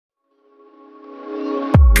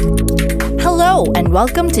Hello, and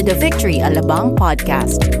welcome to the Victory Alabang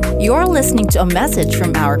podcast. You're listening to a message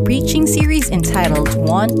from our preaching series entitled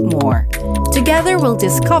Want More. Together, we'll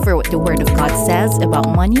discover what the Word of God says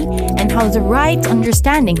about money and how the right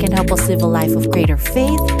understanding can help us live a life of greater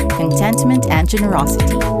faith, contentment, and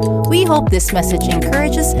generosity. We hope this message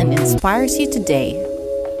encourages and inspires you today.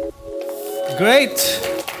 Great!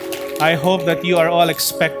 I hope that you are all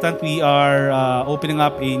expectant. We are opening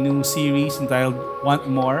up a new series entitled Want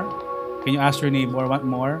More. Can you ask your neighbor, want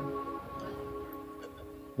more?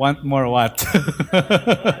 Want more what?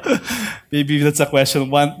 Maybe that's a question.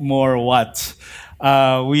 Want more what?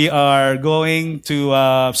 We are going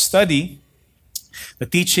to study the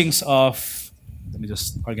teachings of, let me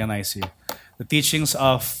just organize here. The teachings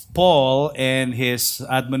of Paul and his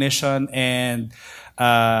admonition and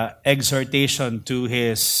exhortation to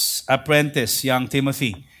his apprentice, young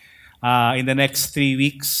Timothy, in the next 3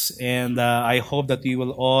 weeks. And I hope that we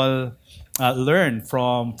will all learn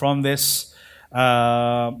from this.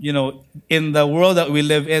 In the world that we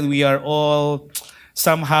live in, we are all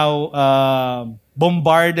somehow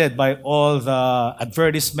bombarded by all the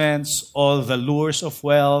advertisements, all the lures of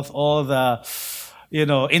wealth, all the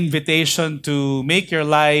invitation to make your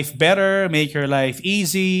life better, make your life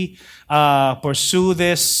easy, pursue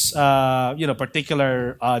this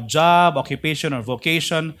particular job, occupation, or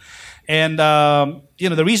vocation. And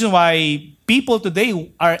the reason why people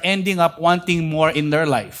today are ending up wanting more in their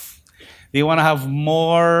life. They want to have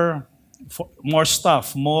more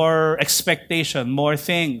stuff, more expectation, more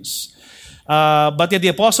things. But yet the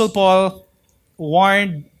Apostle Paul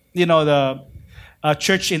warned, the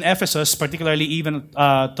church in Ephesus, particularly even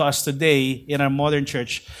to us today in our modern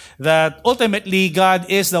church, that ultimately God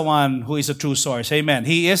is the one who is the true source. Amen.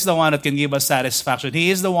 He is the one that can give us satisfaction.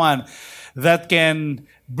 He is the one that can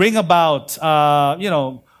bring about,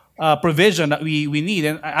 provision that we need.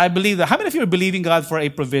 And I believe that. How many of you are believing God for a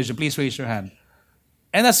provision? Please raise your hand.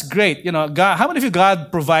 And that's great. God. How many of you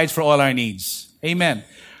God provides for all our needs? Amen.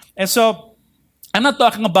 And so, I'm not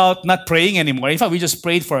talking about not praying anymore. In fact, we just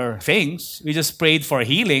prayed for things. We just prayed for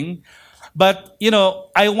healing. But,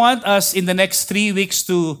 I want us in the next 3 weeks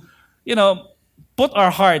to, put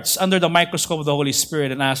our hearts under the microscope of the Holy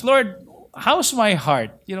Spirit and ask, Lord, how's my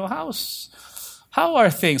heart? How are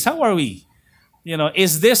things? How are we?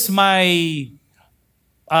 Is this my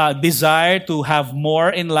desire to have more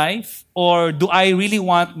in life? Or do I really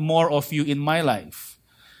want more of you in my life?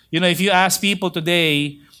 If you ask people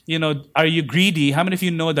today, are you greedy? How many of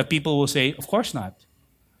you know that people will say, of course not?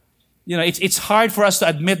 It's hard for us to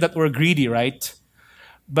admit that we're greedy, right?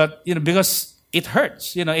 But, because it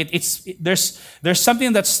hurts. There's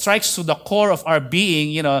something that strikes to the core of our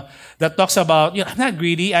being, that talks about, I'm not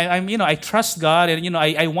greedy. I trust God and,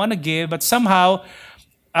 I want to give, but somehow,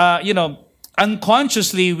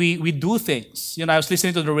 unconsciously we do things. I was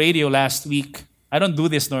listening to the radio last week. I don't do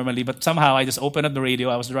this normally, but somehow I just opened up the radio.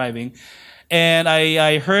 I was driving. And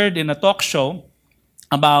I heard in a talk show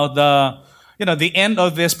about the end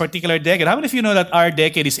of this particular decade. How many of you know that our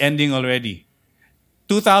decade is ending already?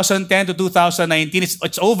 2010 to 2019,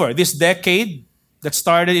 it's over. This decade that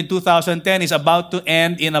started in 2010 is about to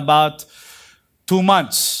end in about 2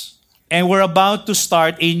 months. And we're about to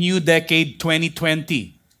start a new decade,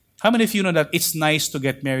 2020. How many of you know that it's nice to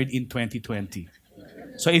get married in 2020?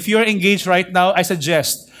 So if you're engaged right now, I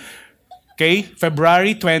suggest, okay,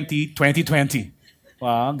 February 20, 2020.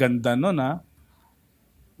 Wow, ganda nun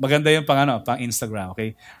Maganda yung pang Instagram,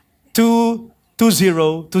 okay? 2020.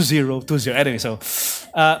 Anyway, so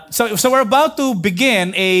we're about to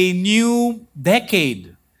begin a new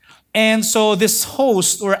decade. And so this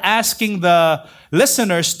host, we're asking the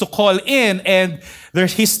listeners to call in, and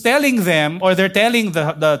he's telling them, or they're telling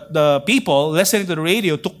the people listening to the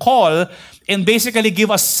radio to call and basically give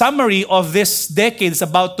a summary of this decade that's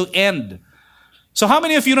about to end. So how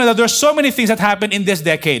many of you know that there's so many things that happened in this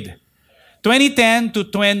decade? 2010 to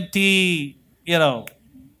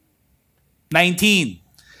 2019.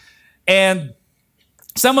 And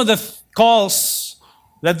some of the calls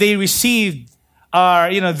that they received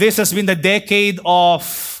are, this has been the decade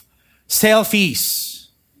of selfies.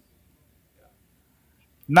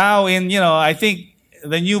 Now I think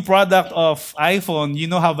the new product of iPhone,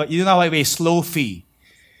 how a slow fee.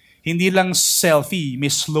 Hindi lang selfie, may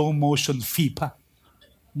slow motion fee pa.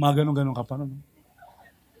 Mga ganun ka pa nun.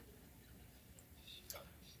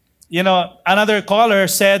 Another caller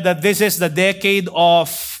said that this is the decade of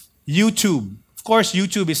YouTube. Of course,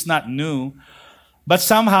 YouTube is not new, but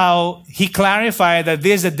somehow he clarified that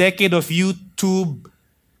this is the decade of YouTube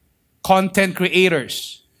content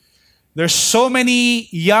creators. There's so many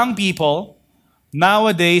young people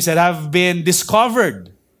nowadays that have been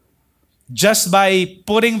discovered just by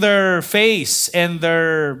putting their face and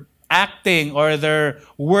their acting or their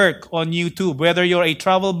work on YouTube, whether you're a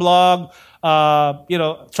travel blog,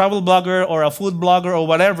 travel blogger or a food blogger or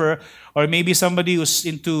whatever, or maybe somebody who's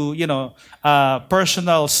into,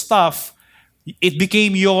 personal stuff, it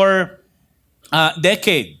became your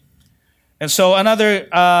decade. And so another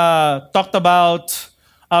talked about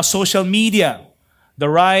social media, the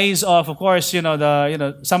rise of course,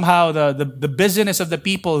 somehow the busyness of the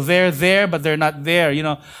people. They're there, but they're not there.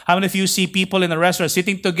 How many of you see people in a restaurant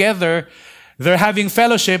sitting together? They're having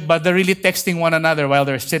fellowship, but they're really texting one another while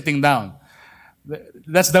they're sitting down.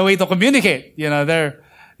 That's the way to communicate. They're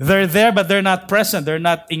there, but they're not present. They're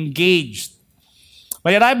not engaged.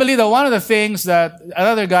 But yet I believe that one of the things that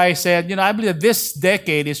another guy said, I believe that this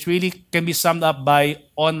decade is really can be summed up by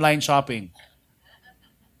online shopping.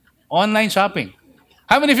 Online shopping.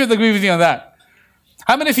 How many of you would agree with me on that?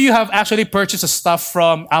 How many of you have actually purchased stuff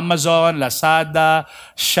from Amazon, Lazada,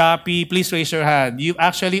 Shopee? Please raise your hand. You've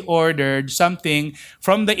actually ordered something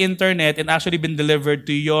from the internet and actually been delivered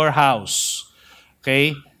to your house.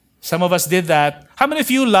 Okay? Some of us did that. How many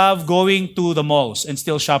of you love going to the malls and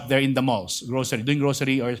still shop there in the malls? Doing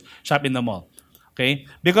grocery or shop in the mall. Okay?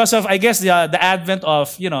 Because of, I guess, the advent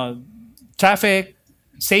of, traffic,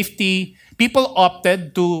 safety, people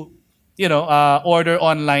opted to, order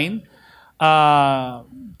online.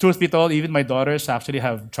 Truth be told, even my daughters actually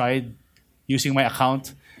have tried using my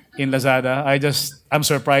account in Lazada. I'm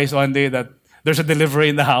surprised one day that there's a delivery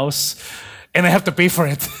in the house and I have to pay for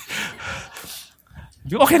it.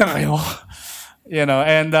 Okay na kayo?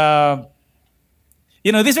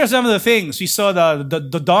 These are some of the things. We saw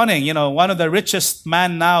the dawning, one of the richest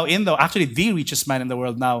man now actually the richest man in the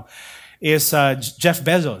world now is Jeff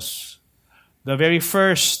Bezos, the very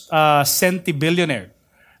first centibillionaire.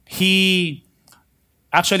 He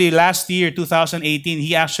actually last year, 2018,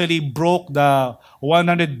 he actually broke the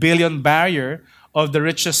 100 billion barrier of the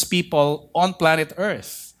richest people on planet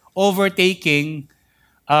Earth, overtaking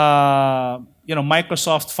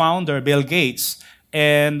Microsoft founder Bill Gates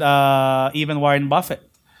and even Warren Buffett.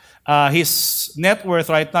 His net worth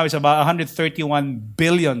right now is about 131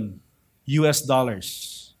 billion US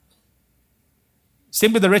dollars.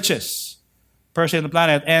 Simply the richest person on the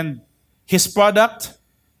planet. And his product,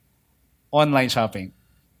 online shopping.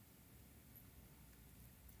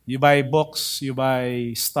 You buy books, you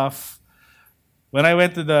buy stuff. When I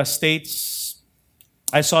went to the States,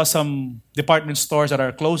 I saw some department stores that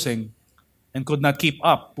are closing and could not keep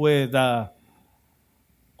up with the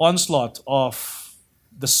onslaught of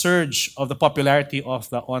the surge of the popularity of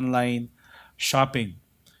the online shopping.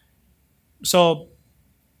 So,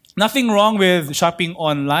 nothing wrong with shopping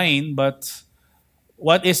online, but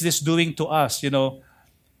what is this doing to us?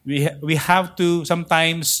 We have to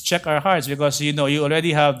sometimes check our hearts because, you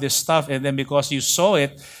already have this stuff and then because you saw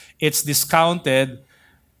it, it's discounted,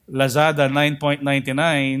 Lazada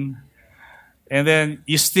 9.99, and then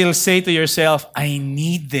you still say to yourself, I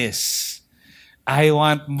need this. I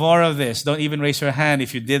want more of this. Don't even raise your hand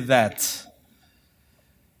if you did that.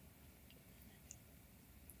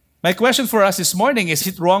 My question for us this morning is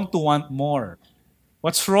it wrong to want more?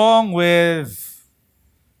 What's wrong with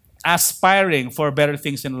aspiring for better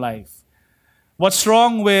things in life? What's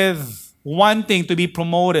wrong with wanting to be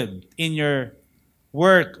promoted in your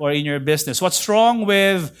work or in your business? What's wrong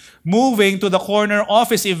with moving to the corner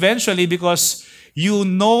office eventually because you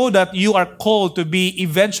know that you are called to be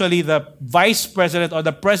eventually the vice president or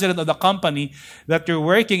the president of the company that you're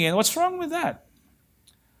working in? What's wrong with that?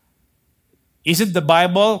 Isn't the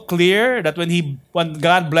Bible clear that when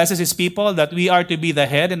God blesses His people, that we are to be the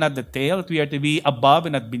head and not the tail, that we are to be above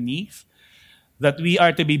and not beneath, that we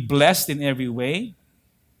are to be blessed in every way?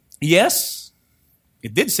 Yes,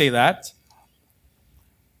 it did say that.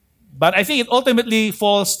 But I think it ultimately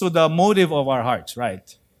falls to the motive of our hearts,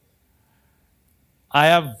 right?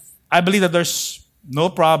 I believe that there's no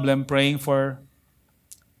problem praying for,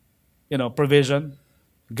 provision.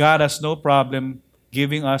 God has no problem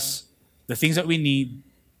giving us the things that we need.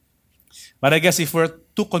 But I guess if we're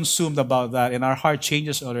too consumed about that and our heart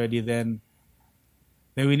changes already, then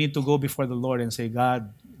we need to go before the Lord and say,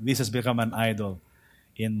 God, this has become an idol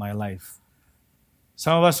in my life.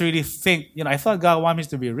 Some of us really think, I thought God wants me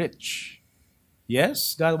to be rich.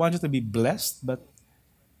 Yes, God wants us to be blessed, but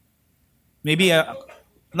maybe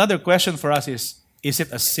another question for us is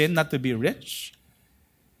it a sin not to be rich?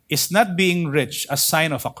 Is not being rich a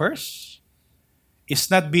sign of a curse? Is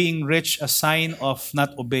not being rich a sign of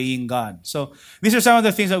not obeying God? So these are some of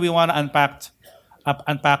the things that we want to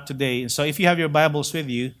unpack today. So if you have your Bibles with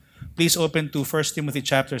you, please open to 1 Timothy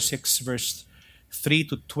chapter 6, verse 3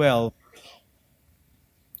 to 12.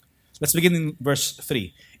 Let's begin in verse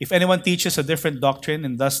 3. If anyone teaches a different doctrine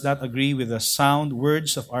and does not agree with the sound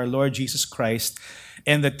words of our Lord Jesus Christ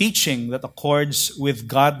and the teaching that accords with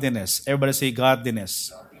godliness, everybody say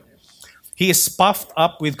godliness. He is puffed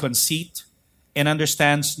up with conceit and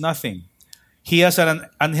understands nothing. He has an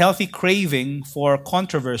unhealthy craving for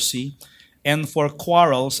controversy and for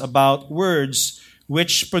quarrels about words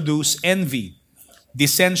which produce envy,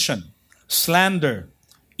 dissension, slander,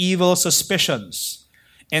 evil suspicions,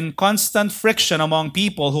 and constant friction among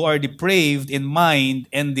people who are depraved in mind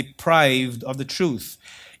and deprived of the truth,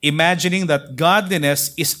 imagining that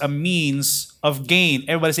godliness is a means of gain.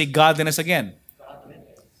 Everybody say godliness again.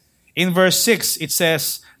 In verse 6, it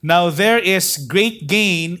says, now there is great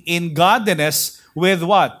gain in godliness with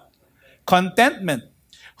what? Contentment.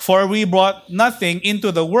 For we brought nothing into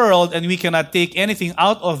the world, and we cannot take anything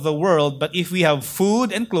out of the world. But if we have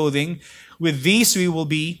food and clothing, with these we will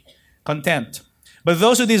be content. But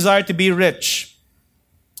those who desire to be rich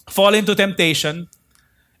fall into temptation,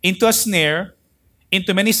 into a snare,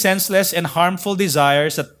 into many senseless and harmful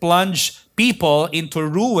desires that plunge people into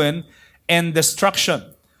ruin and destruction.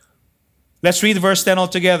 Let's read verse 10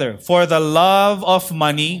 altogether. For the love of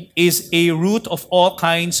money is a root of all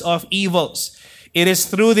kinds of evils. It is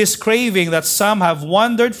through this craving that some have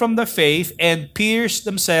wandered from the faith and pierced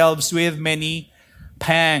themselves with many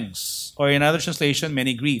pangs. Or in other translation,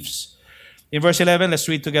 many griefs. In verse 11, let's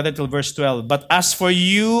read together till verse 12. But as for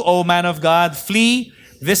you, O man of God, flee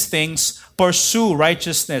these things, pursue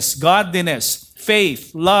righteousness, godliness,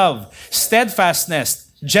 faith, love,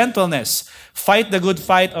 steadfastness, gentleness. Fight the good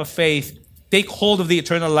fight of faith. Take hold of the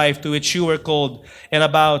eternal life to which you were called and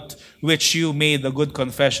about which you made the good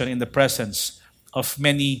confession in the presence of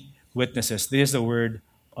many witnesses. This is the word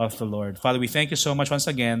of the Lord. Father, we thank you so much once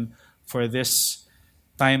again for this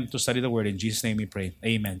time to study the word. In Jesus' name we pray.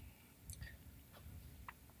 Amen.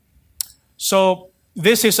 So,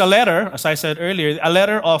 this is a letter, as I said earlier, a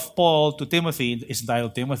letter of Paul to Timothy. It's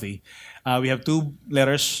entitled Timothy. We have two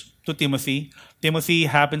letters to Timothy. Timothy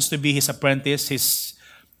happens to be his apprentice, his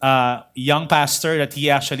young pastor that he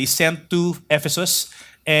actually sent to Ephesus.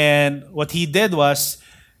 And what he did was,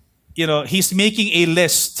 he's making a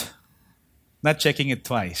list, not checking it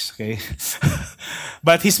twice, okay?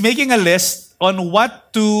 But he's making a list on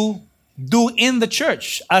what to do in the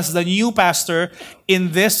church as the new pastor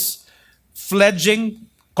in this fledgling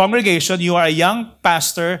congregation. You are a young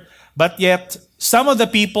pastor, but yet some of the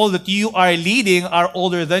people that you are leading are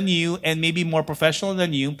older than you and maybe more professional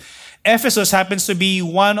than you. Ephesus happens to be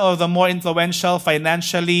one of the more influential,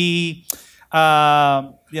 financially,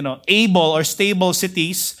 able or stable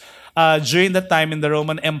cities during that time in the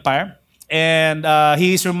Roman Empire. And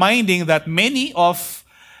he is reminding that many of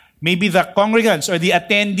maybe the congregants or the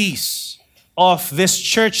attendees of this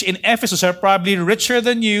church in Ephesus are probably richer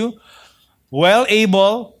than you, well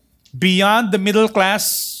able, beyond the middle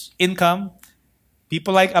class income,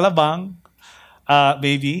 people like Alabang,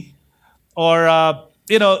 maybe, or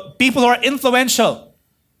people who are influential.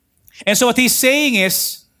 And so what he's saying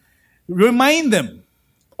is, remind them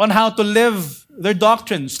on how to live their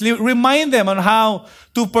doctrines. Remind them on how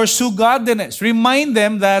to pursue godliness. Remind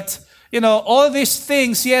them that, all these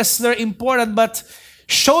things, yes, they're important, but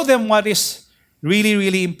show them what is really,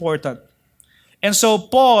 really important. And so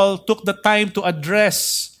Paul took the time to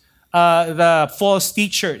address the false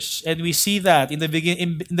teachers. And we see that in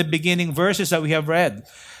the beginning verses that we have read.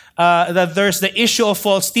 That there's the issue of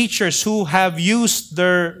false teachers who have used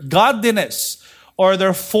their godliness or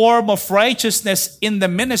their form of righteousness in the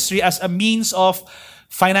ministry as a means of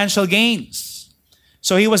financial gains.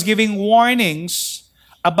 So he was giving warnings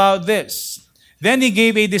about this. Then he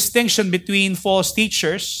gave a distinction between false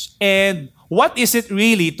teachers and what is it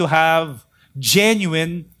really to have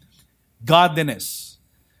genuine godliness.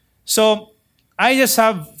 So I just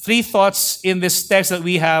have three thoughts in this text that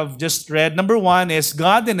we have just read. Number one is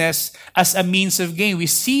godliness as a means of gain. We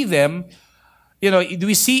see them,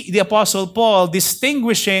 we see the Apostle Paul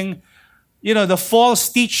distinguishing, the false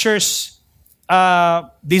teachers'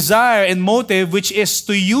 desire and motive, which is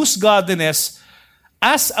to use godliness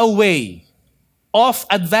as a way of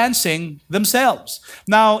advancing themselves.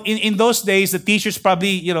 Now, in those days, the teachers probably,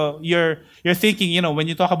 you're thinking, when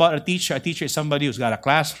you talk about a teacher is somebody who's got a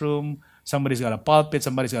classroom, somebody's got a pulpit,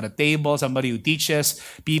 somebody's got a table, somebody who teaches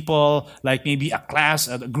people, like maybe a class,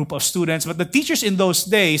 a group of students. But the teachers in those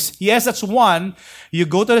days, yes, that's one. You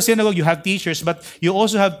go to the synagogue, you have teachers, but you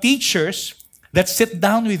also have teachers that sit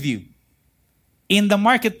down with you in the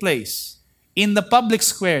marketplace, in the public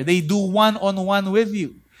square. They do one-on-one with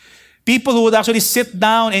you. People who would actually sit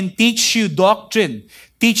down and teach you doctrine,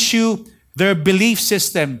 teach you their belief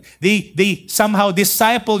system. They somehow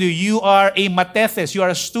disciple you. You are a matethes. You are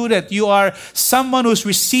a student. You are someone who's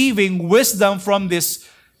receiving wisdom from this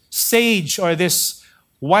sage or this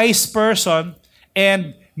wise person.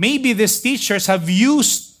 And maybe these teachers have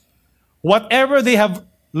used whatever they have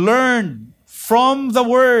learned from the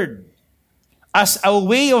Word as a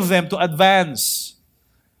way of them to advance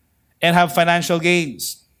and have financial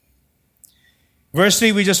gains. Verse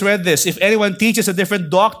 3, we just read this. If anyone teaches a different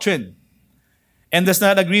doctrine and does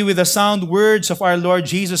not agree with the sound words of our Lord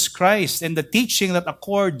Jesus Christ and the teaching that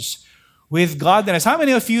accords with godliness. How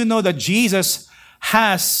many of you know that Jesus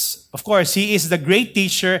has, of course, He is the great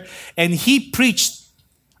teacher, and He preached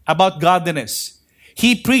about godliness.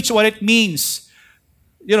 He preached what it means,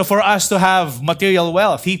 for us to have material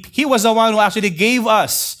wealth. He was the one who actually gave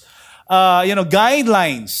us,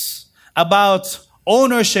 guidelines about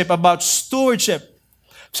ownership, about stewardship.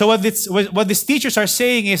 So what these teachers are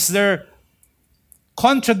saying is they're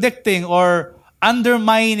contradicting or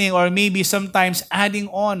undermining or maybe sometimes adding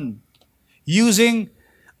on, using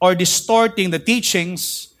or distorting the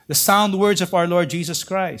teachings, the sound words of our Lord Jesus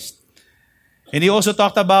Christ. And he also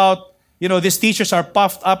talked about, these teachers are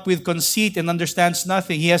puffed up with conceit and understands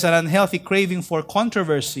nothing. He has an unhealthy craving for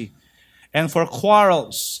controversy and for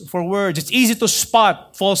quarrels, for words. It's easy to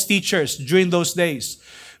spot false teachers during those days.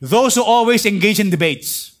 Those who always engage in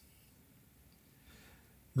debates.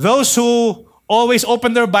 Those who always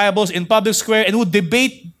open their Bibles in public square and would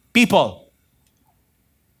debate people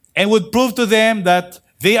and would prove to them that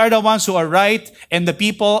they are the ones who are right and the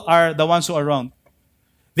people are the ones who are wrong.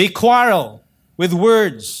 They quarrel with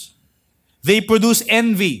words. They produce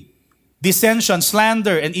envy, dissension,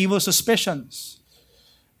 slander, and evil suspicions.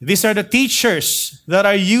 These are the teachers that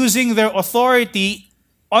are using their authority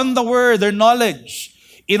on the Word, their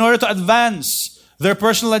knowledge, in order to advance their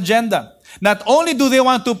personal agenda. Not only do they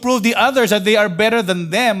want to prove the others that they are better than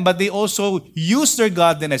them, but they also use their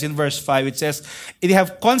godliness. In verse 5, it says, they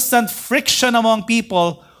have constant friction among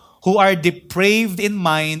people who are depraved in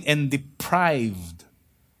mind and deprived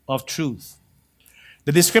of truth.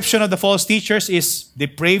 The description of the false teachers is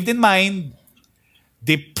depraved in mind,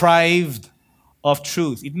 deprived of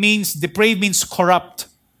truth. It means, depraved means corrupt.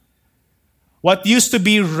 What used to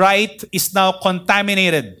be right is now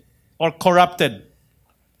contaminated or corrupted.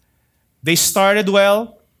 They started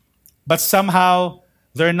well, but somehow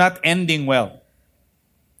they're not ending well.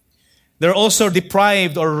 They're also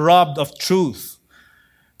deprived or robbed of truth.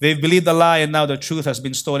 They've believed a lie and now the truth has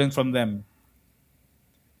been stolen from them.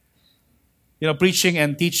 Preaching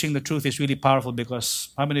and teaching the truth is really powerful because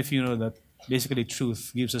how many of you know that basically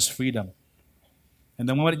truth gives us freedom? And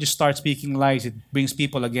the moment you start speaking lies, it brings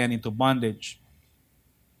people again into bondage.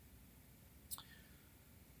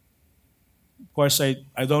 Of course,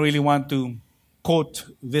 I don't really want to quote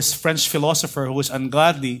this French philosopher who was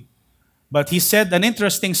ungodly, but he said an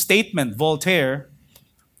interesting statement, Voltaire,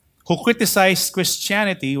 who criticized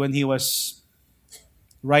Christianity when he was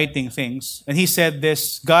writing things. And he said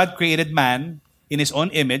this: God created man in His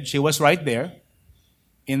own image. He was right there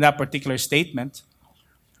in that particular statement.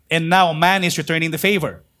 And now man is returning the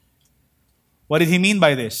favor. What did he mean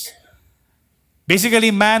by this?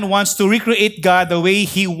 Basically, man wants to recreate God the way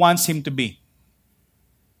he wants Him to be.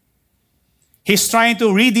 He's trying to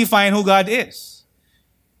redefine who God is.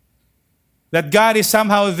 That God is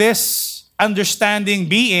somehow this understanding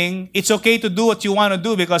being. It's okay to do what you want to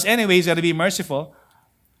do because anyway, He's going to be merciful.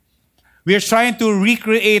 We are trying to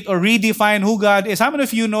recreate or redefine who God is. How many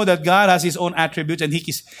of you know that God has His own attributes and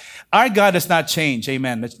our God does not change?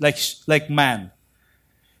 Amen. Like man.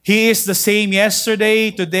 He is the same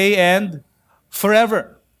yesterday, today, and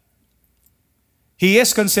forever. He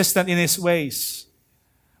is consistent in His ways.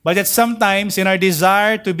 But yet sometimes in our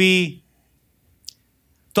desire to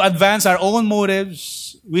advance our own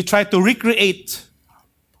motives, we try to recreate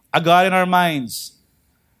a God in our minds.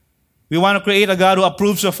 We want to create a God who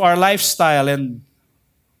approves of our lifestyle and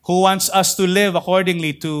who wants us to live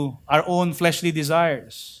accordingly to our own fleshly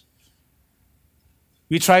desires.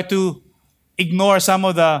 We try to ignore some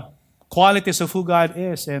of the qualities of who God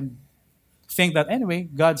is and think that anyway,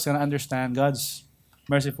 God's going to understand, God's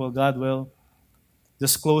merciful, God will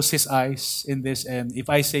just close His eyes in this, and if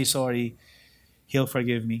I say sorry, He'll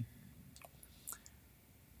forgive me.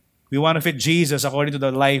 We want to fit Jesus according to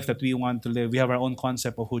the life that we want to live. We have our own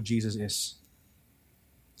concept of who Jesus is.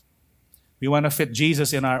 We want to fit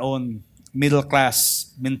Jesus in our own middle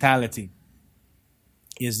class mentality.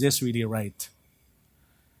 Is this really right?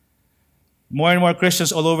 More and more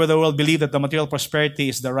Christians all over the world believe that the material prosperity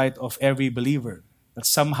is the right of every believer. That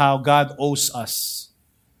somehow God owes us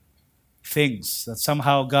things. That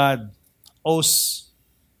somehow God owes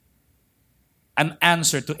an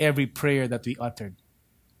answer to every prayer that we uttered.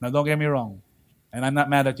 Now, don't get me wrong, and I'm not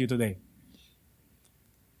mad at you today.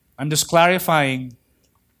 I'm just clarifying,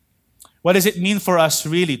 what does it mean for us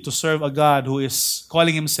really to serve a God who is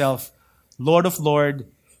calling himself Lord of Lords,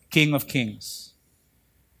 King of Kings?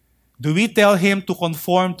 Do we tell him to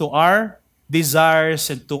conform to our desires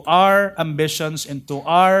and to our ambitions and to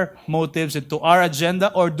our motives and to our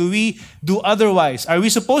agenda, or do we do otherwise? Are we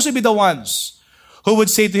supposed to be the ones who would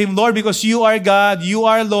say to him, Lord, because you are God, you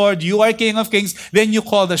are Lord, you are King of Kings, then you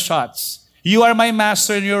call the shots. You are my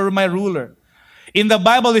master and you're my ruler. In the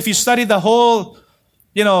Bible, if you study the whole,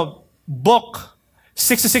 book,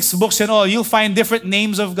 66 books and all, you'll find different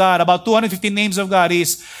names of God, about 250 names of God. He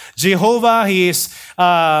is Jehovah, he is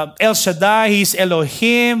El Shaddai, he is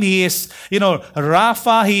Elohim, he is,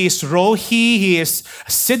 Rapha, he is Rohi, he is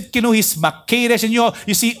Sidkinu, he is Makkadesh, and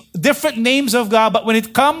you see different names of God, but when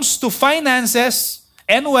it comes to finances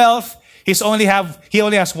and wealth, he only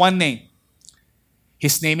has one name.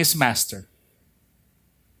 His name is Master.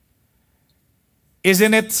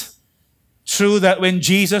 Isn't it true that when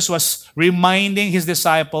Jesus was reminding his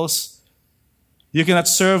disciples, you cannot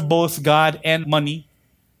serve both God and money?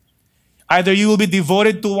 Either you will be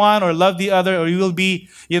devoted to one or love the other, or you will be,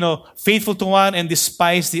 faithful to one and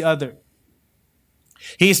despise the other.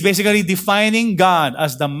 He is basically defining God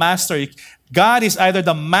as the master. God is either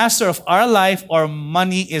the master of our life or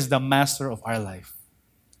money is the master of our life.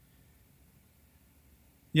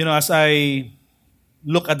 As I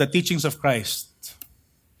look at the teachings of Christ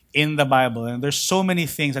in the Bible, and there's so many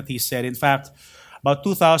things that he said. In fact, about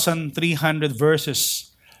 2,300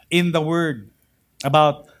 verses in the Word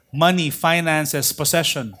about money, finances,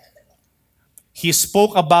 possession. He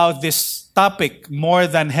spoke about this topic more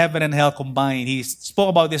than heaven and hell combined. He spoke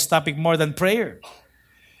about this topic more than prayer.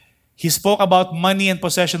 He spoke about money and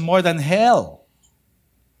possession more than hell.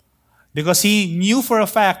 Because he knew for a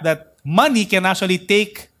fact that money can actually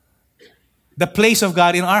take the place of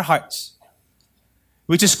God in our hearts,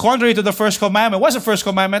 which is contrary to the first commandment. What's the first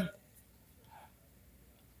commandment?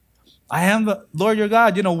 I am the Lord your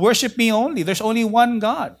God. Worship me only. There's only one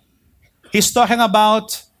God. He's talking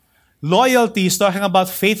about loyalty. He's talking about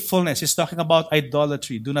faithfulness. He's talking about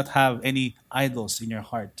idolatry. Do not have any idols in your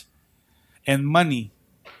heart. And money.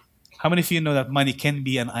 How many of you know that money can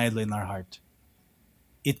be an idol in our heart?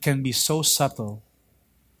 It can be so subtle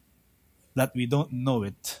that we don't know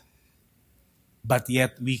it, but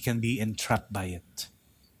yet we can be entrapped by it.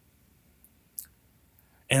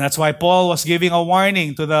 And that's why Paul was giving a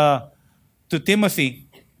warning to Timothy.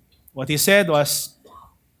 What he said was,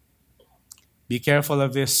 be careful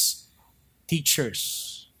of these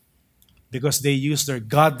teachers, because they use their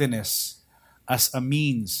godliness as a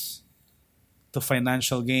means to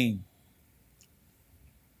financial gain.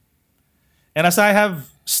 And as I have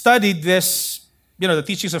studied this, the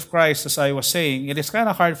teachings of Christ, as I was saying, it is kind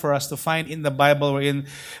of hard for us to find in the Bible wherein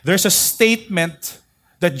there's a statement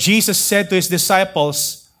that Jesus said to his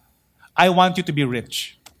disciples, I want you to be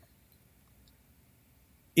rich.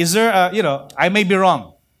 Is there I may be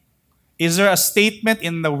wrong. Is there a statement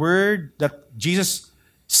in the Word that Jesus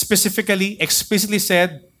explicitly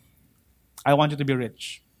said, I want you to be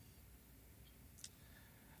rich?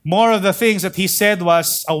 More of the things that he said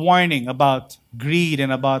was a warning about greed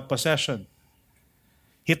and about possession.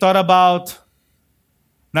 He taught about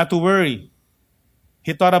not to worry.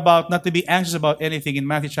 He taught about not to be anxious about anything in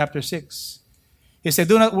Matthew chapter 6. He said,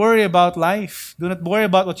 do not worry about life. Do not worry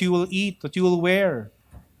about what you will eat, what you will wear.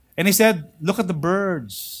 And he said, look at the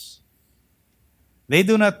birds. They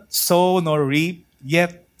do not sow nor reap,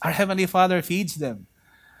 yet our Heavenly Father feeds them.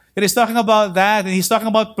 And he's talking about that, and he's talking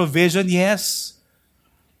about provision, yes.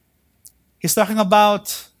 He's talking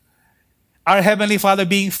about our Heavenly Father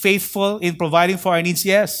being faithful in providing for our needs,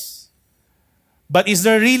 yes. But is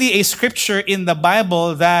there really a scripture in the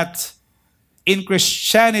Bible that in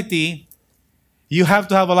Christianity, you have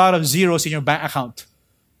to have a lot of zeros in your bank account?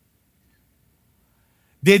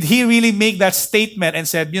 Did he really make that statement and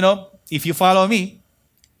said, if you follow me,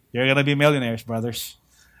 you're going to be millionaires, brothers.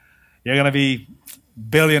 You're going to be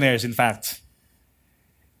billionaires, in fact.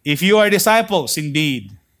 If you are disciples,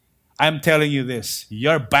 indeed, I'm telling you this,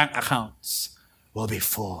 your bank accounts will be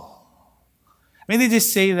full. I mean, did he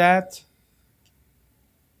say that?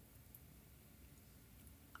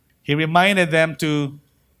 He reminded them to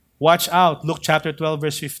watch out. Luke chapter 12,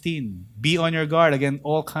 verse 15. Be on your guard against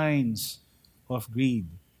all kinds of greed.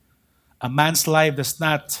 A man's life does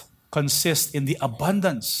not consist in the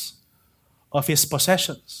abundance of his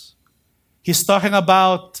possessions. He's talking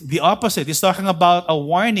about the opposite. He's talking about a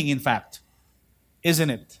warning, in fact. Isn't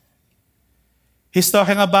it? He's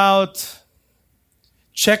talking about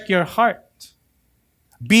check your heart.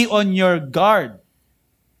 Be on your guard.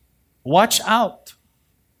 Watch out.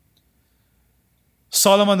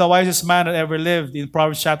 Solomon, the wisest man that ever lived, in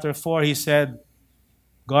Proverbs chapter 4, he said,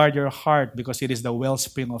 guard your heart because it is the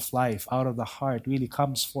wellspring of life. Out of the heart really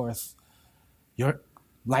comes forth your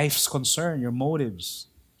life's concern, your motives.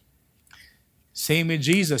 Same with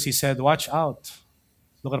Jesus. He said, watch out.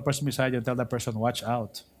 Look at the person beside you and tell that person, watch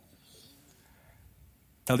out.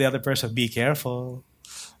 Tell the other person, be careful.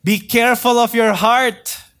 Be careful of your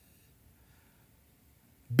heart.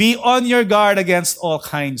 Be on your guard against all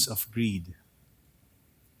kinds of greed.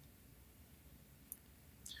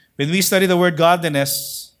 When we study the word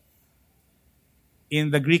godliness,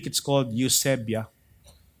 in the Greek it's called eusebia.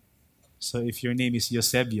 So if your name is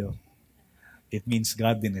Eusebio, it means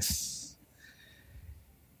godliness.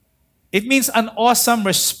 It means an awesome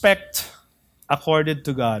respect accorded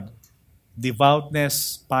to God.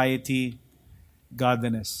 Devoutness, piety,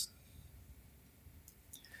 godliness.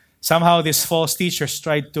 Somehow these false teachers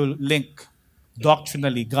tried to link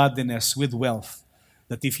doctrinally godliness with wealth.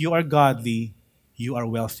 That if you are godly, you are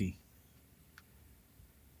wealthy.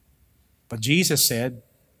 But Jesus said,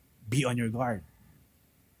 be on your guard.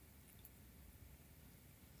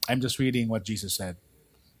 I'm just reading what Jesus said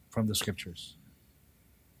from the scriptures.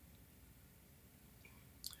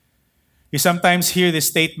 We sometimes hear these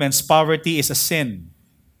statements, poverty is a sin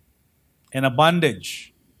and a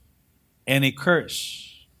bondage and a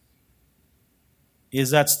curse.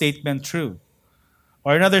 Is that statement true?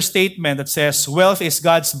 Or another statement that says, wealth is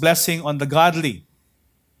God's blessing on the godly.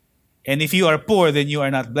 And if you are poor, then you are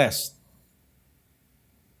not blessed.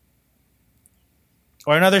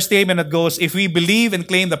 Or another statement that goes, if we believe and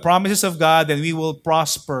claim the promises of God, then we will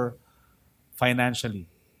prosper financially.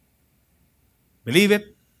 Believe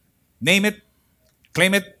it, name it,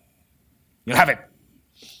 claim it, you'll have it.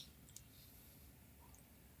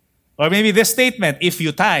 Or maybe this statement, if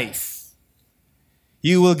you tithe,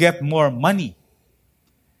 you will get more money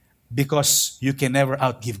because you can never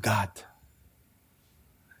outgive God.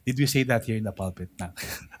 Did we say that here in the pulpit? No.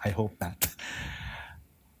 I hope not.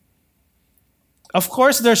 Of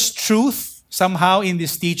course, there's truth somehow in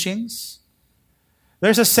these teachings.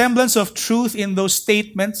 There's a semblance of truth in those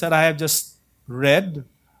statements that I have just read.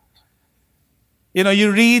 You know,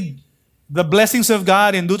 you read the blessings of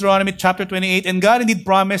God in Deuteronomy chapter 28, and God indeed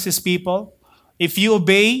promised His people, if you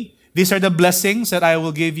obey, these are the blessings that I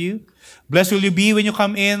will give you. Blessed will you be when you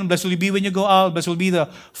come in. Blessed will you be when you go out. Blessed will be the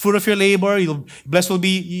fruit of your labor. Blessed will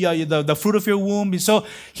be the fruit of your womb. So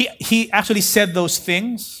he actually said those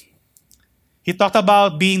things. He talked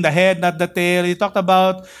about being the head, not the tail. He talked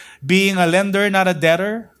about being a lender, not a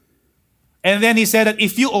debtor. And then he said that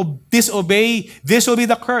if you disobey, this will be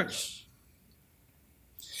the curse.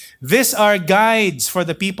 These are guides for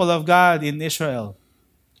the people of God in Israel.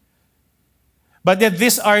 But yet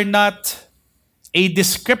these are not a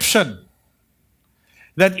description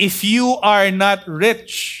that if you are not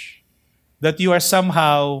rich, that you are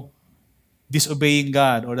somehow disobeying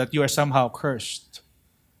God or that you are somehow cursed.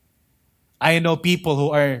 I know people who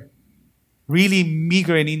are really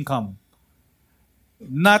meager in income,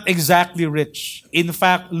 not exactly rich, in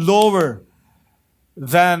fact, lower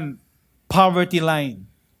than poverty line.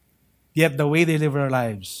 Yet the way they live their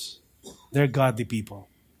lives, they're godly people.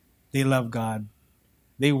 They love God.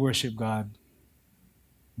 They worship God.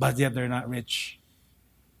 But yet they're not rich.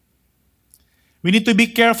 We need to be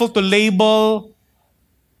careful to label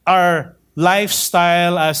our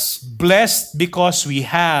lifestyle as blessed because we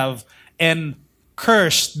have and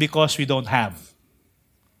cursed because we don't have.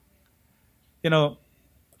 You know,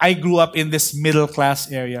 I grew up in this middle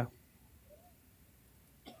class area.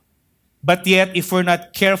 But yet, if we're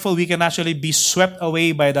not careful, we can actually be swept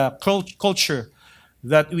away by the culture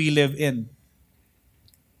that we live in.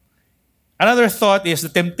 Another thought is the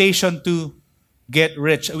temptation to get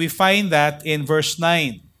rich. We find that in verse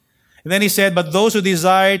 9. And then he said, but those who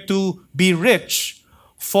desire to be rich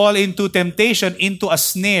fall into temptation, into a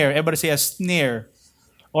snare. Everybody say a snare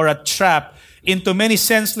or a trap, into many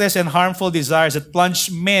senseless and harmful desires that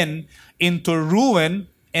plunge men into ruin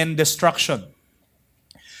and destruction.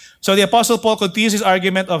 So the Apostle Paul continues his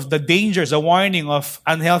argument of the dangers, the warning of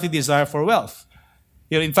unhealthy desire for wealth.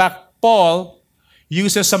 In fact, Paul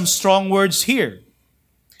uses some strong words here.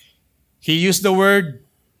 He used the word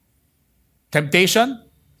temptation.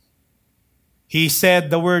 He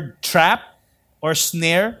said the word trap or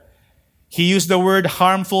snare. He used the word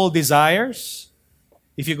harmful desires.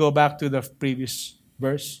 If you go back to the previous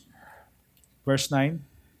verse, verse 9.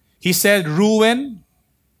 He said ruin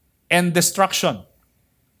and destruction.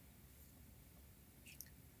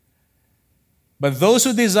 But those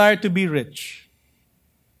who desire to be rich,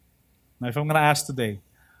 now if I'm going to ask today,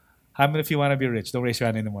 How many of you want to be rich? Don't raise your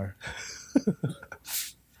hand anymore.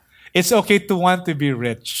 It's okay to want to be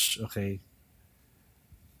rich, okay?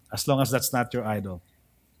 As long as that's not your idol.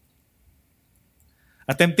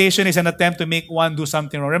 A temptation is an attempt to make one do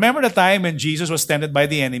something wrong. Remember the time when Jesus was tempted by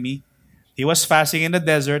the enemy? He was fasting in the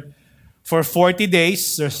desert for 40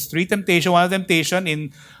 days. There's 3 temptations. One temptation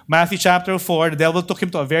in Matthew chapter 4, the devil took him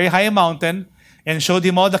to a very high mountain and showed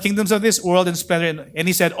him all the kingdoms of this world and splendor. And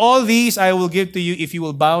he said, all these I will give to you if you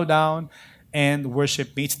will bow down and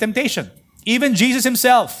worship me. It's temptation. Even Jesus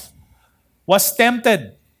himself was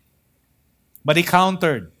tempted, but he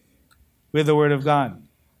countered with the word of God.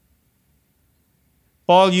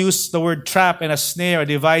 Paul used the word trap and a snare, a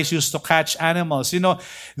device used to catch animals. You know,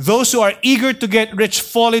 those who are eager to get rich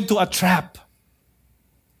fall into a trap.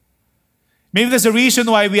 Maybe that's the reason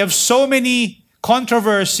why we have so many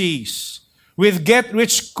controversies with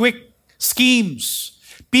get-rich-quick schemes.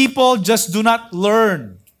 People just do not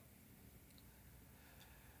learn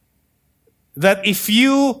that if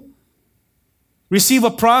you receive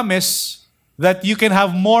a promise that you can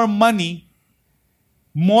have more money,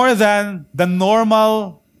 more than the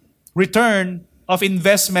normal return of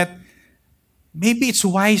investment, maybe it's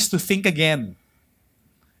wise to think again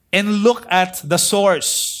and look at the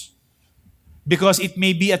source, because it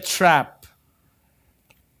may be a trap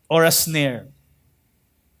or a snare.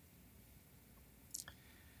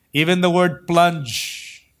 Even the word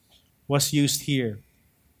plunge was used here.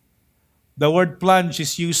 The word plunge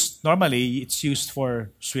is used, normally it's used for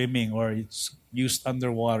swimming or it's used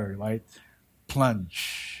underwater, right?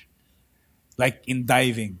 Plunge, like in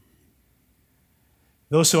diving.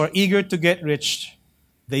 Those who are eager to get rich,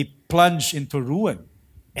 they plunge into ruin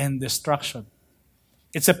and destruction.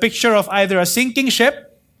 It's a picture of either a sinking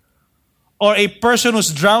ship or a person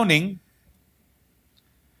who's drowning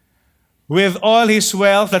with all his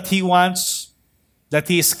wealth that he wants, that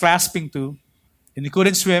he is clasping to, and he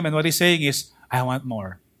couldn't swim, and what he's saying is, I want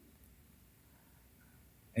more.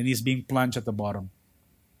 And he's being plunged at the bottom.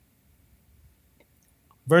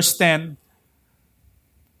 Verse 10,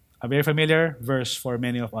 a very familiar verse for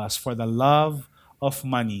many of us. For the love of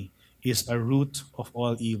money is a root of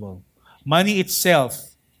all evil. Money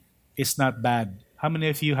itself is not bad. How many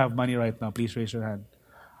of you have money right now? Please raise your hand.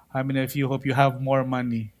 How many of you hope you have more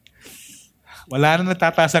money? Wala na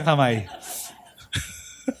natataas ang kamay.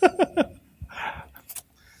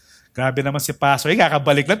 Grabe naman si Pastor.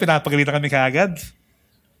 Kakabalik lang, pinapagalitan kami kaagad.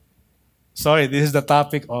 Sorry, this is the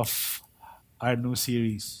topic of our new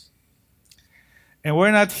series. And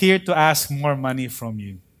we're not here to ask more money from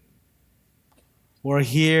you. We're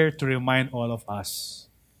here to remind all of us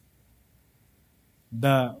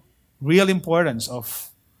the real importance of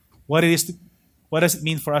what does it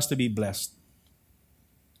mean for us to be blessed.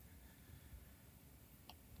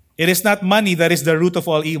 It is not money that is the root of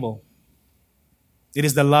all evil. It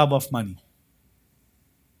is the love of money.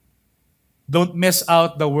 Don't miss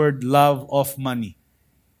out the word love of money.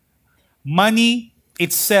 Money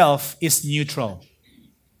itself is neutral.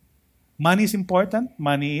 Money is important.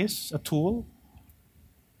 Money is a tool.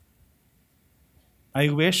 I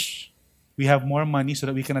wish we have more money so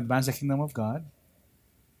that we can advance the kingdom of God.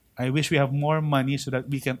 I wish we have more money so that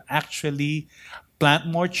we can actually plant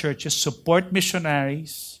more churches, support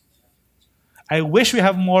missionaries. I wish we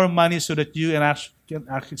have more money so that you can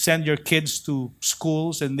actually send your kids to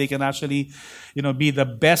schools and they can actually, be the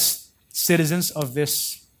best citizens of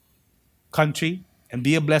this country and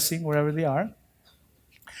be a blessing wherever they are.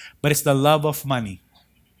 But it's the love of money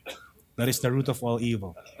that is the root of all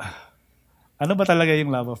evil. Ano ba talaga yung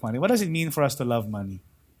love of money? What does it mean for us to love money?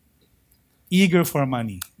 Eager for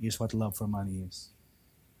money is what love for money is.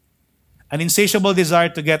 An insatiable desire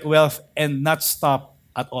to get wealth and not stop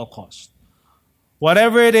at all costs.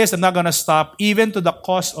 Whatever it is, I'm not going to stop, even to the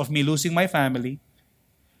cost of me losing my family,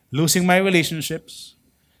 losing my relationships,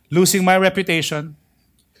 losing my reputation,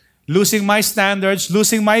 losing my standards,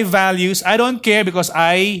 losing my values. I don't care because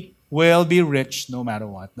I will be rich no matter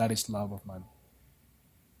what. That is love of money.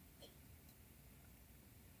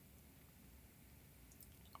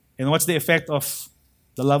 And what's the effect of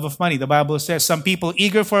the love of money? The Bible says some people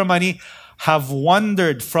eager for money have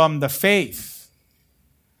wandered from the faith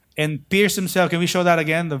and pierced themselves. Can we show that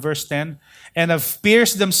again, the verse 10? And have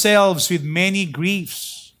pierced themselves with many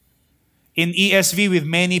griefs. In ESV, with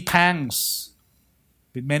many pangs.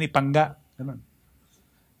 With many pangga.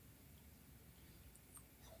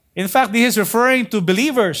 In fact, this is referring to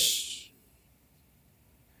believers.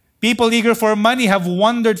 People eager for money have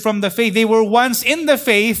wandered from the faith. They were once in the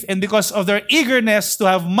faith, and because of their eagerness to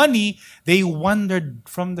have money, they wandered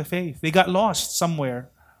from the faith. They got lost somewhere.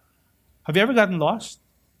 Have you ever gotten lost?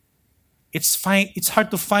 It's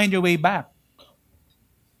hard to find your way back.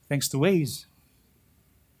 Thanks to Waze.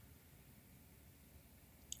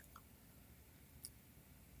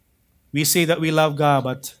 We say that we love God,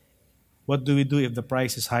 but what do we do if the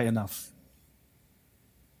price is high enough?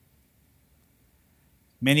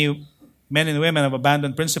 Many men and women have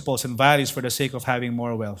abandoned principles and values for the sake of having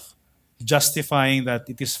more wealth, justifying that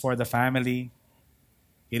it is for the family,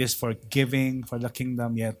 it is for giving, for the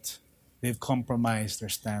kingdom, yet they've compromised their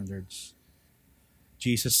standards.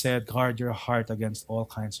 Jesus said, guard your heart against all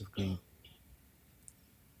kinds of greed.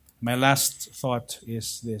 My last thought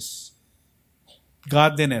is this.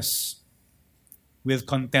 Godliness with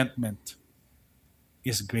contentment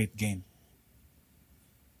is great gain.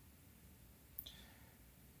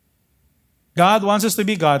 God wants us to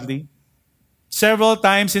be godly. Several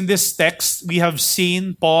times in this text, we have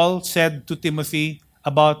seen Paul said to Timothy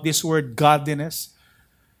about this word godliness.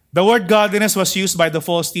 The word godliness was used by the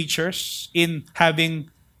false teachers in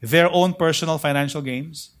having their own personal financial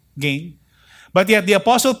gain. But yet the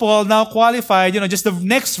Apostle Paul now qualified, just the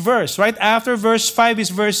next verse, right after verse 5 is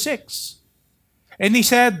verse 6. And he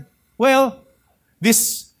said, well,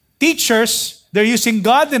 these teachers, they're using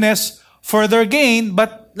godliness for their gain,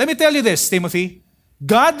 but let me tell you this, Timothy,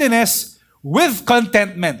 godliness with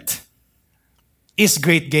contentment is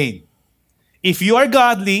great gain. If you are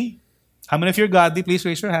godly, how many of you are godly? Please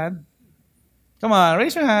raise your hand. Come on,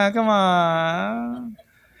 raise your hand. Come on.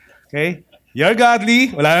 Okay? You're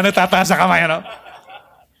godly. Wala na natataas sa kamay, ano?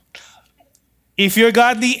 If you're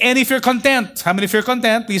godly and if you're content, how many of you are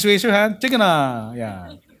content? Please raise your hand. Sige na.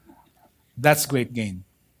 Yeah. That's great gain.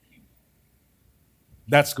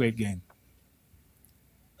 That's great gain.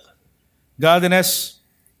 Godliness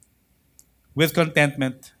with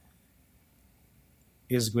contentment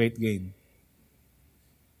is great gain.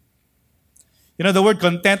 The word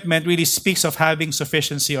contentment really speaks of having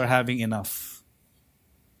sufficiency or having enough.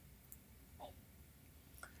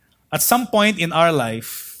 At some point in our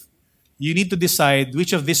life, you need to decide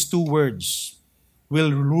which of these two words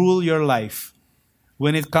will rule your life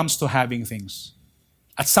when it comes to having things.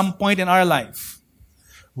 At some point in our life,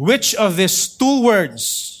 which of these two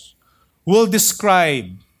words will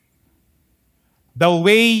describe the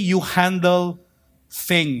way you handle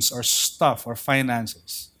things or stuff or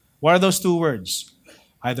finances? What are those two words?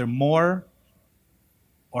 Either more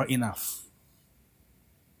or enough.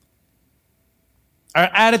 Our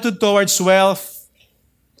attitude towards wealth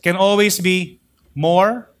can always be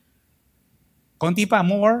more, konti pa,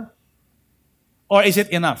 more, or is it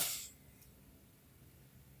enough?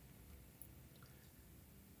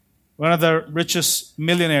 One of the richest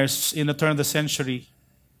millionaires in the turn of the century,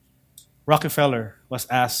 Rockefeller, was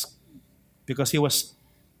asked, because he was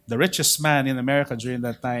the richest man in America during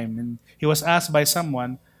that time, and he was asked by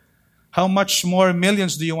someone, how much more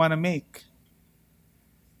millions do you want to make?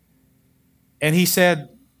 And he said,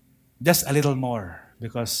 just a little more,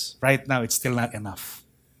 because right now it's still not enough.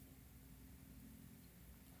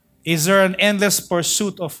 Is there an endless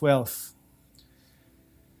pursuit of wealth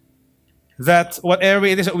that whatever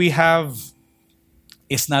it is that we have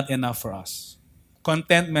is not enough for us?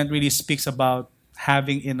 Contentment really speaks about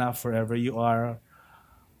having enough wherever you are,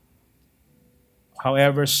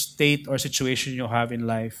 however state or situation you have in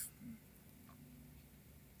life.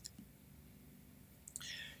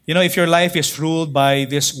 If your life is ruled by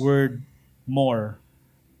this word more,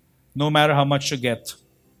 no matter how much you get,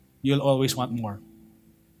 you'll always want more.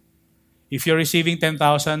 If you're receiving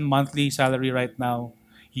 10,000 monthly salary right now,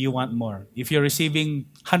 you want more. If you're receiving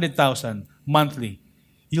 100,000 monthly,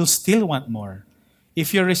 you'll still want more.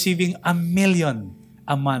 If you're receiving 1 million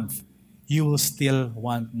a month, you will still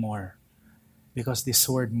want more. Because this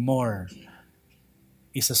word more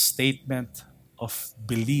is a statement of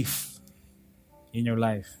belief in your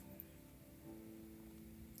life.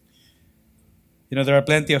 There are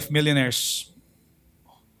plenty of millionaires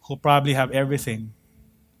who probably have everything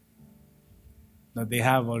that they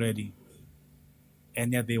have already,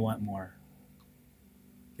 and yet they want more.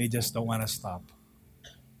 They just don't want to stop.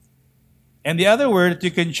 And the other word that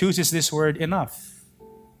you can choose is this word, enough.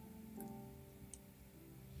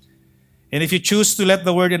 And if you choose to let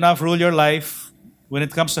the word enough rule your life when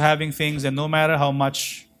it comes to having things, then no matter how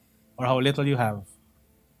much or how little you have,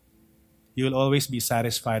 you will always be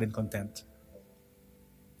satisfied and content.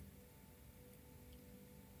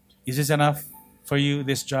 Is this enough for you,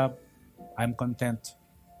 this job? I'm content.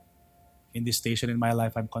 In this station in my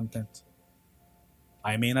life, I'm content.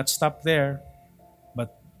 I may not stop there,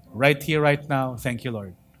 but right here, right now, thank you,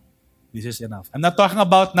 Lord. This is enough. I'm not talking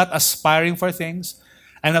about not aspiring for things.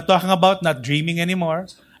 I'm not talking about not dreaming anymore.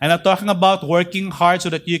 I'm not talking about working hard so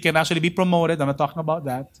that you can actually be promoted. I'm not talking about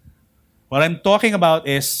that. What I'm talking about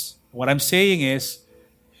is, what I'm saying is,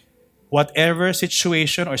 whatever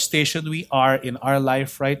situation or station we are in our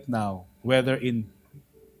life right now, whether in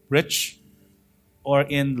rich or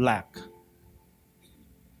in lack,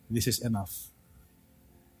 this is enough.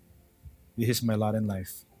 This is my lot in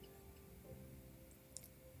life.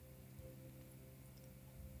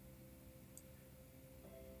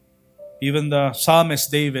 Even the psalmist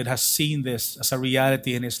David has seen this as a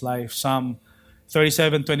reality in his life. Psalm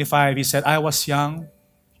 37:25, he said, I was young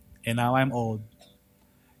and now I'm old,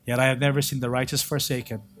 yet I have never seen the righteous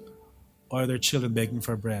forsaken or their children begging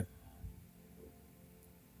for bread.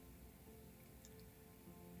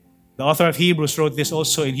 The author of Hebrews wrote this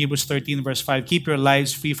also in Hebrews 13 verse 5, keep your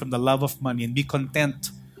lives free from the love of money and be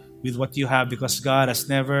content with what you have, because God has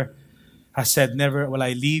said, never will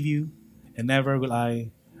I leave you and never will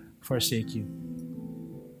I forsake you.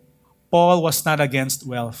 Paul was not against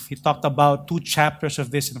wealth. He talked about 2 chapters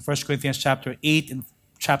of this in 1 Corinthians chapter 8 and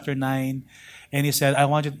chapter 9. And he said,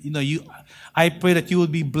 I pray that you will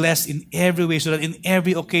be blessed in every way, so that in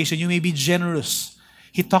every occasion you may be generous.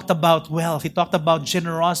 He talked about wealth. He talked about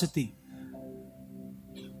generosity.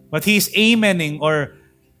 But he's amening or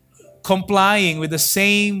complying with the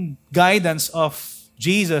same guidance of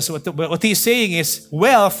Jesus. What he's saying is,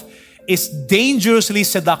 wealth is dangerously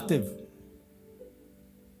seductive.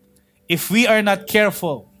 If we are not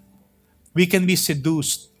careful, we can be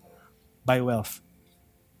seduced by wealth.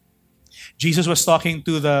 Jesus was talking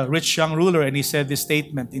to the rich young ruler, and he said this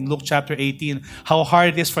statement in Luke chapter 18, how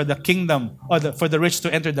hard it is for the kingdom, for the rich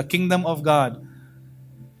to enter the kingdom of God.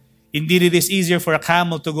 Indeed, it is easier for a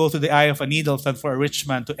camel to go through the eye of a needle than for a rich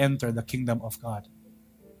man to enter the kingdom of God.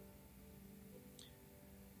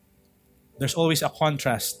 There's always a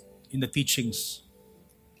contrast in the teachings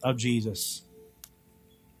of Jesus.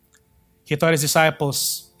 He taught his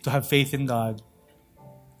disciples to have faith in God,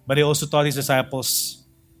 but he also taught his disciples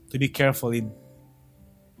to be careful in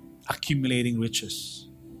accumulating riches.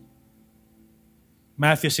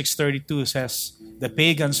 Matthew 6:32 says, the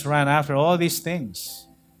pagans ran after all these things,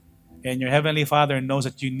 and your heavenly Father knows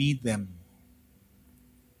that you need them.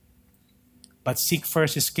 But seek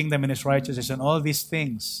first his kingdom and his righteousness, and all these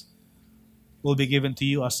things will be given to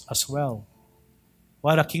you as well.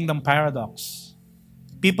 What a kingdom paradox.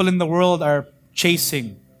 People in the world are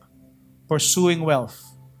pursuing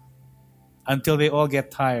wealth until they all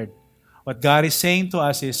get tired. What God is saying to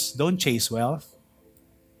us is, don't chase wealth.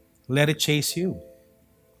 Let it chase you.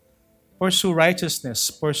 Pursue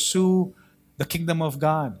righteousness. Pursue the kingdom of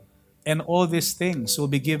God. And all these things will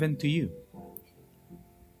be given to you.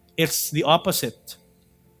 It's the opposite.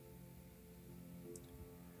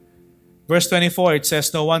 Verse 24, it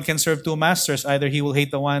says, no one can serve 2 masters. Either he will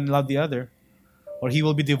hate the one and love the other, or he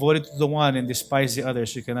will be devoted to the one and despise the other.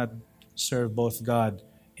 So you cannot serve both God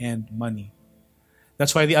and money.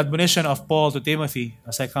 That's why the admonition of Paul to Timothy,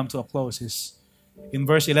 as I come to a close, is in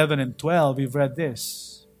verse 11 and 12, we've read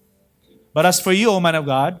this. But as for you, O man of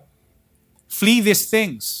God, flee these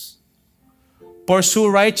things. Pursue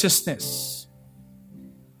righteousness.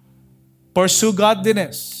 Pursue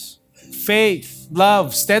godliness, faith,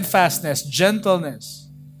 love, steadfastness, gentleness.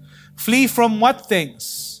 Flee from what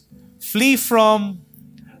things? Flee from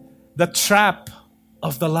the trap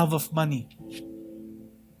of the love of money.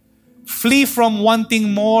 Flee from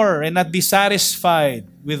wanting more and not be satisfied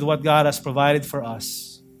with what God has provided for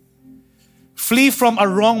us. Flee from a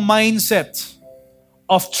wrong mindset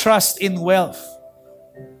of trust in wealth.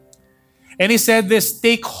 And he said this,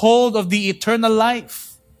 take hold of the eternal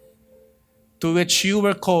life to which you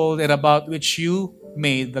were called and about which you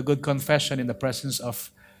made the good confession in the presence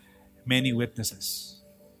of many witnesses.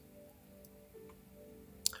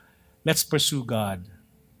 Let's pursue God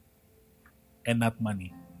and not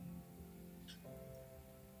money.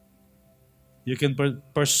 You can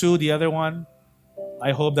pursue the other one.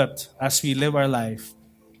 I hope that as we live our life,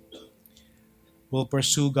 we'll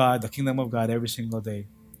pursue God, the kingdom of God, every single day.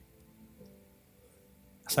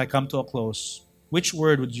 As I come to a close, which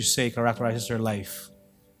word would you say characterizes your life?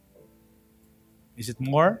 Is it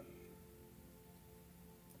more?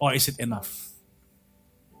 Or is it enough?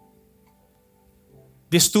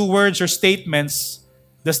 These 2 words or statements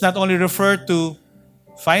does not only refer to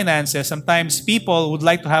finances. Sometimes people would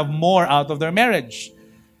like to have more out of their marriage.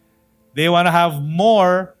 They want to have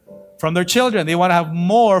more from their children. They want to have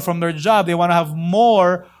more from their job. They want to have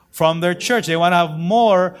more from their church. They want to have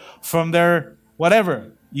more from their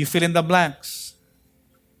whatever. You fill in the blanks.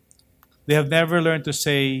 They have never learned to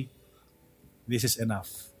say, this is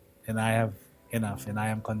enough. And I have enough. And I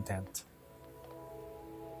am content.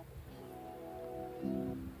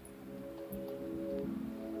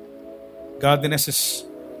 Godliness is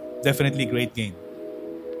definitely great gain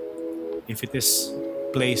if it is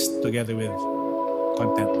placed together with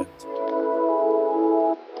contentment.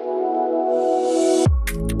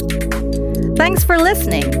 Thanks for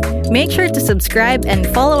listening. Make sure to subscribe and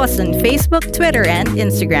follow us on Facebook, Twitter, and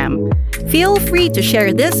Instagram. Feel free to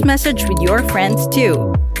share this message with your friends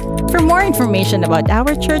too. For more information about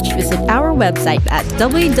our church, visit our website at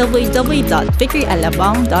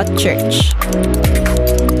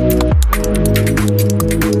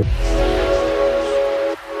www.victoryalabang.church.